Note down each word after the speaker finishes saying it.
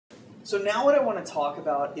So now what I want to talk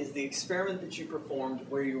about is the experiment that you performed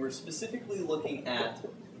where you were specifically looking at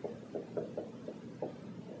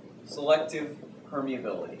selective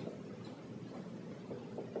permeability.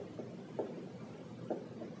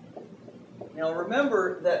 Now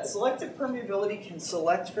remember that selective permeability can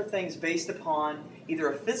select for things based upon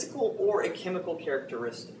either a physical or a chemical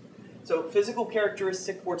characteristic. So physical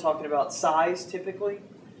characteristic, we're talking about size typically.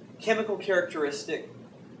 Chemical characteristic,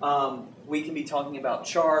 we can be talking about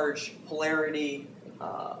charge, polarity,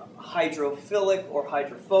 hydrophilic or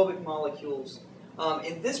hydrophobic molecules.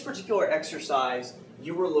 In this particular exercise,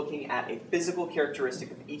 you were looking at a physical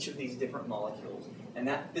characteristic of each of these different molecules, and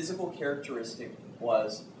that physical characteristic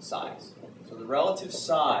was size. So the relative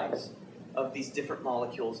size of these different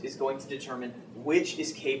molecules is going to determine which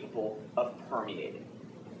is capable of permeating.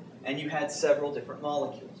 And you had several different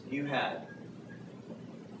molecules. You had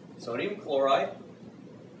sodium chloride,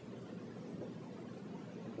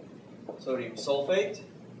 sodium sulfate,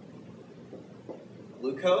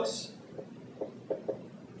 glucose,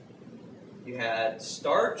 you had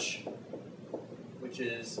starch, which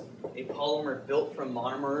is a polymer built from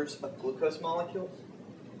monomers of glucose molecules,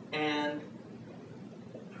 and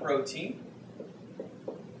protein.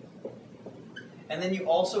 And then you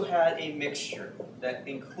also had a mixture that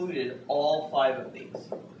included all 5 of these.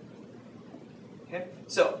 Okay?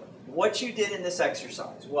 So what you did in this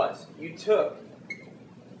exercise was you took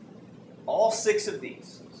all 6 of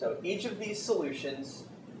these. So each of these solutions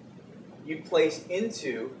you placed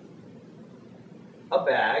into a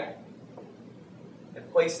bag and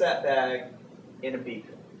placed that bag in a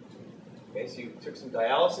beaker. Okay, so you took some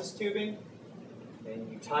dialysis tubing and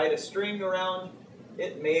you tied a string around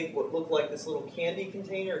it, made what looked like this little candy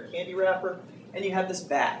container or candy wrapper, and you had this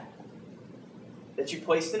bag that you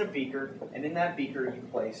placed in a beaker, and in that beaker you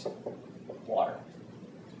placed water.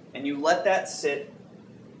 And you let that sit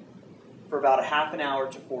for about a half an hour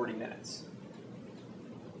to 40 minutes.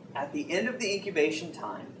 At the end of the incubation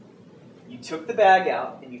time, you took the bag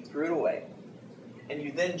out and you threw it away, and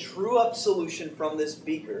you then drew up solution from this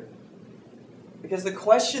beaker, because the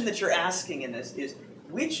question that you're asking in this is,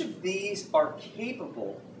 which of these are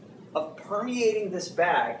capable of permeating this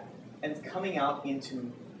bag and coming out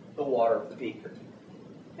into the water of the beaker?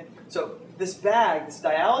 Okay? So this bag, this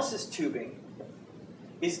dialysis tubing,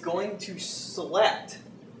 is going to select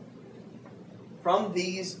from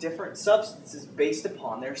these different substances based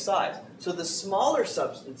upon their size. So the smaller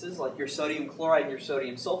substances, like your sodium chloride and your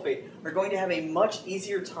sodium sulfate, are going to have a much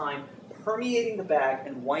easier time permeating the bag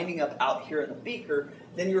and winding up out here in the beaker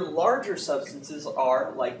than your larger substances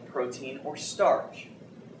are, like protein or starch.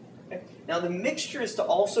 Okay? Now the mixture is to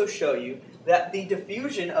also show you that the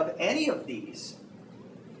diffusion of any of these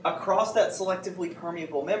across that selectively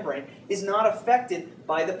permeable membrane is not affected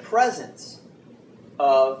by the presence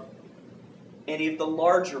of any of the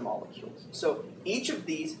larger molecules. So each of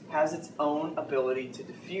these has its own ability to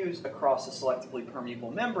diffuse across a selectively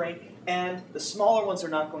permeable membrane, and the smaller ones are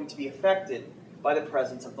not going to be affected by the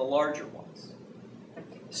presence of the larger ones.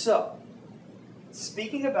 So,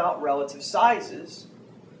 speaking about relative sizes,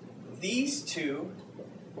 these two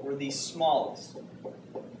were the smallest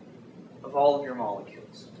of all of your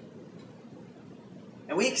molecules.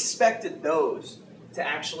 And we expected those to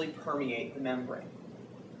actually permeate the membrane.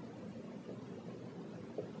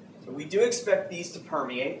 So we do expect these to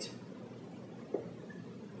permeate.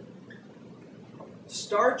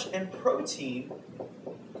 Starch and protein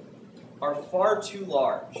are far too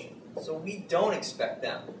large, so we don't expect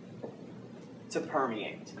them to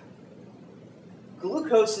permeate.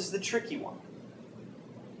 Glucose is the tricky one.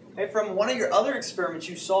 Okay, from one of your other experiments,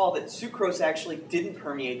 you saw that sucrose actually didn't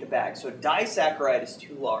permeate the bag, so disaccharide is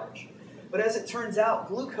too large. But as it turns out,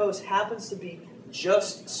 glucose happens to be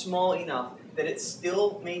just small enough that it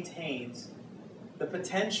still maintains the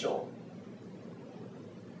potential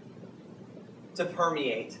to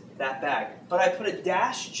permeate that bag. But I put a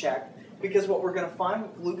dash check because what we're going to find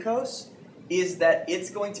with glucose is that it's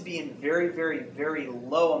going to be in very, very, very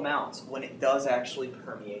low amounts when it does actually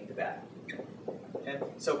permeate the bag. Okay?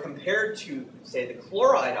 So compared to, say, the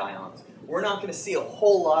chloride ions, we're not going to see a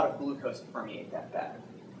whole lot of glucose permeate that bag.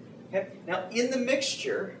 Okay? Now, in the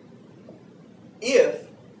mixture, if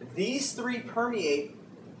these 3 permeate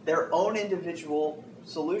their own individual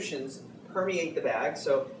solutions, permeate the bag.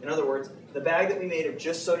 So, in other words, the bag that we made of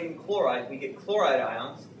just sodium chloride, we get chloride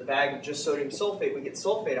ions. The bag of just sodium sulfate, we get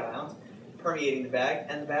sulfate ions permeating the bag.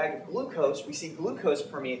 And the bag of glucose, we see glucose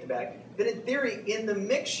permeate the bag. Then in theory, in the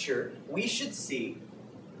mixture, we should see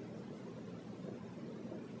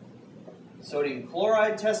sodium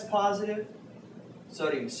chloride test positive,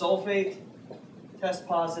 sodium sulfate test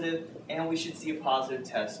positive, and we should see a positive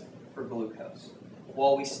test for glucose,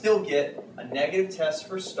 while we still get a negative test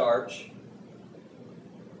for starch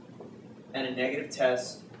and a negative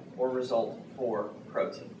test or result for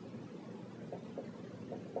protein.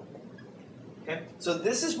 Okay? So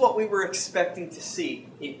this is what we were expecting to see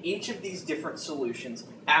in each of these different solutions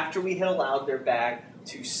after we had allowed their bag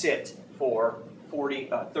to sit for 30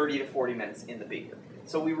 to 40 minutes in the beaker.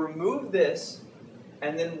 So we remove this,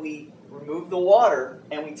 and then we remove the water,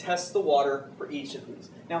 and we test the water for each of these.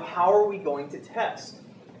 Now, how are we going to test?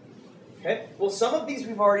 Okay, well, some of these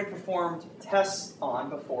we've already performed tests on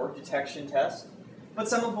before, detection tests, but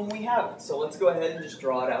some of them we haven't. So let's go ahead and just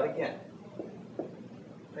draw it out again.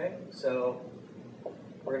 Okay, so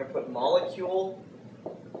we're going to put molecule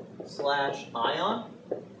slash ion.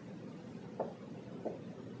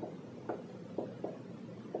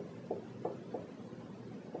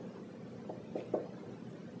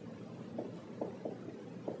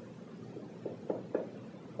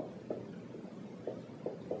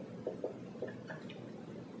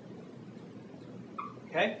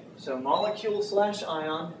 Okay, so molecule slash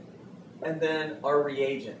ion, and then our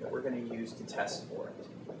reagent that we're going to use to test for it.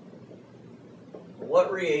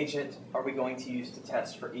 What reagent are we going to use to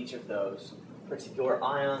test for each of those particular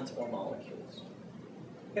ions or molecules?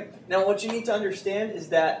 Okay. Now what you need to understand is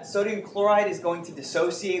that sodium chloride is going to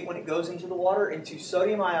dissociate when it goes into the water into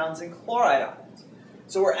sodium ions and chloride ions.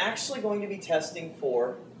 So we're actually going to be testing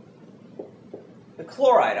for the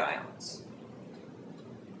chloride ions.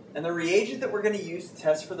 And the reagent that we're going to use to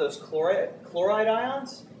test for those chloride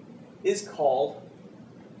ions is called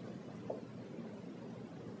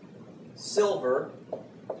silver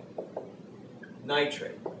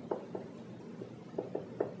nitrate.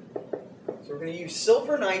 So we're going to use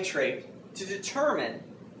silver nitrate to determine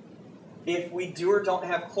if we do or don't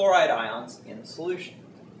have chloride ions in the solution.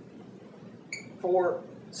 For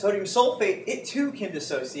sodium sulfate, it too can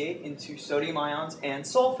dissociate into sodium ions and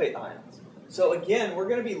sulfate ions. So again, we're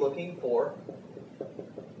going to be looking for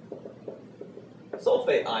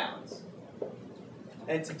sulfate ions.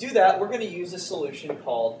 And to do that, we're going to use a solution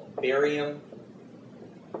called barium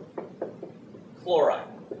chloride.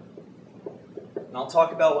 And I'll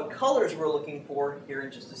talk about what colors we're looking for here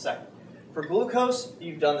in just a second. For glucose,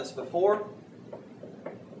 you've done this before.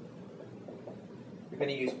 You're going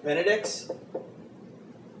to use Benedict's.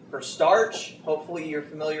 For starch, hopefully you're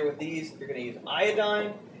familiar with these, you're going to use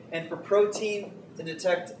iodine. And for protein, to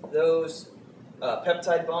detect those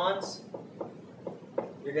peptide bonds,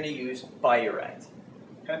 you're going to use biuret.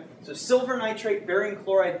 Okay? So silver nitrate, barium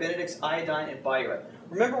chloride, Benedict's, iodine, and biuret.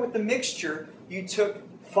 Remember with the mixture, you took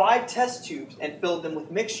 5 test tubes and filled them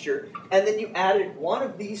with mixture, and then you added one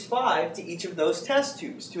of these 5 to each of those test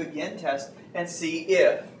tubes to again test and see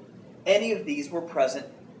if any of these were present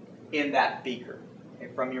in that beaker,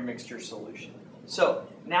 okay, from your mixture solution. So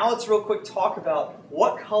now let's real quick talk about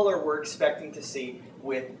what color we're expecting to see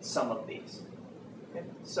with some of these. Okay,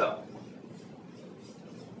 so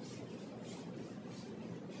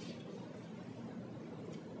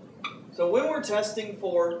when we're testing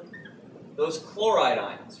for those chloride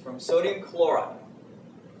ions from sodium chloride,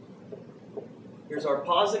 here's our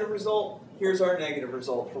positive result, here's our negative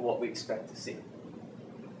result for what we expect to see.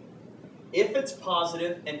 If it's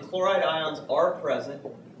positive and chloride ions are present,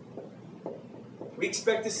 we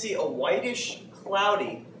expect to see a whitish,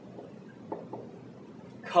 cloudy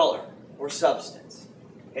color or substance.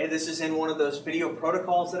 Okay, this is in one of those video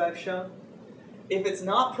protocols that I've shown. If it's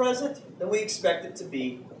not present, then we expect it to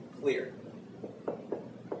be clear.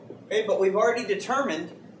 Okay, but we've already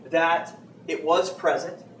determined that it was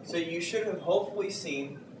present, so you should have hopefully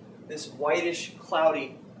seen this whitish,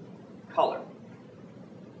 cloudy color.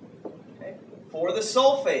 Okay. For the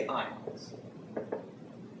sulfate ions,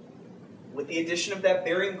 with the addition of that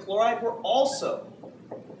barium chloride, we're also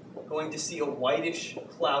going to see a whitish,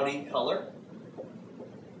 cloudy color.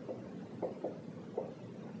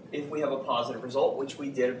 If we have a positive result, which we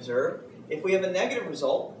did observe. If we have a negative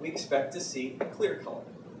result, we expect to see a clear color.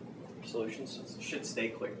 Solutions should stay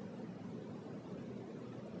clear.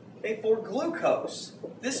 Okay, for glucose,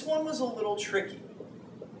 this one was a little tricky.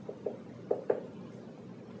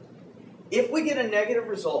 If we get a negative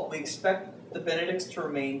result, we expect the Benedict's to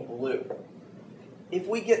remain blue. If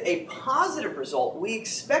we get a positive result, we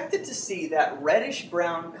expect it to see that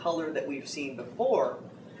reddish-brown color that we've seen before.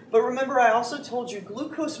 But remember, I also told you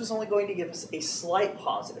glucose was only going to give us a slight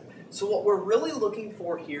positive. So what we're really looking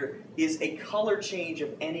for here is a color change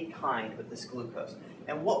of any kind with this glucose.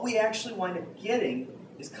 And what we actually wind up getting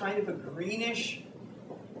is kind of a greenish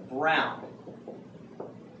brown.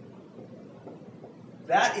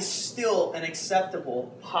 That is still an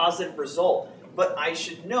acceptable positive result. But I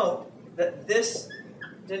should note that this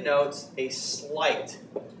denotes a slight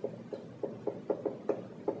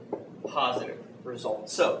positive result.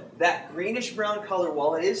 So that greenish brown color,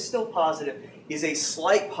 while it is still positive, is a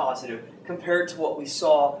slight positive compared to what we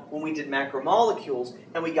saw when we did macromolecules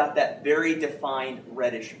and we got that very defined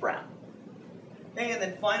reddish brown. Okay, and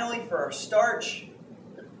then finally for our starch,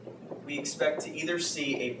 we expect to either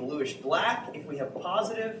see a bluish black if we have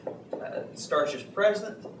positive, starch is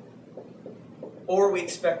present, or we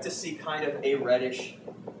expect to see kind of a reddish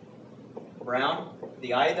brown,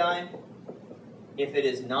 the iodine, if it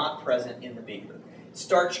is not present in the beaker.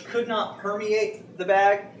 Starch could not permeate the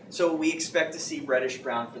bag, so we expect to see reddish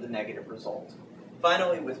brown for the negative result.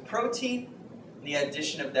 Finally, with protein, the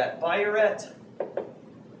addition of that biuret,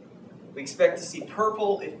 we expect to see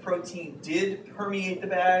purple if protein did permeate the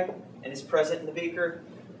bag and is present in the beaker,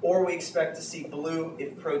 or we expect to see blue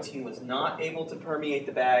if protein was not able to permeate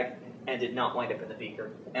the bag and did not wind up in the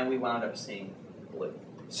beaker, and we wound up seeing blue.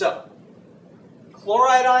 So,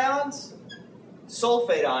 chloride ions,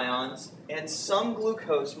 sulfate ions, and some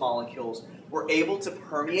glucose molecules were able to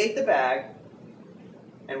permeate the bag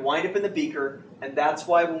and wind up in the beaker, and that's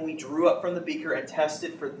why when we drew up from the beaker and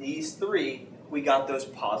tested for these three, we got those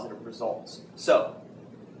positive results. So,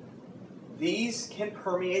 these can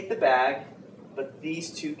permeate the bag, but these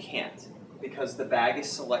two can't, because the bag is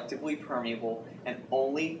selectively permeable, and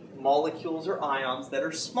only molecules or ions that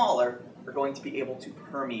are smaller are going to be able to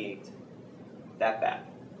permeate that bag.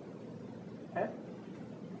 Okay?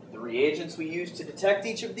 The reagents we used to detect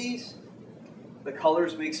each of these, the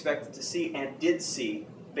colors we expected to see and did see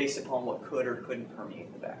based upon what could or couldn't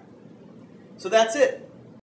permeate the bag. So that's it.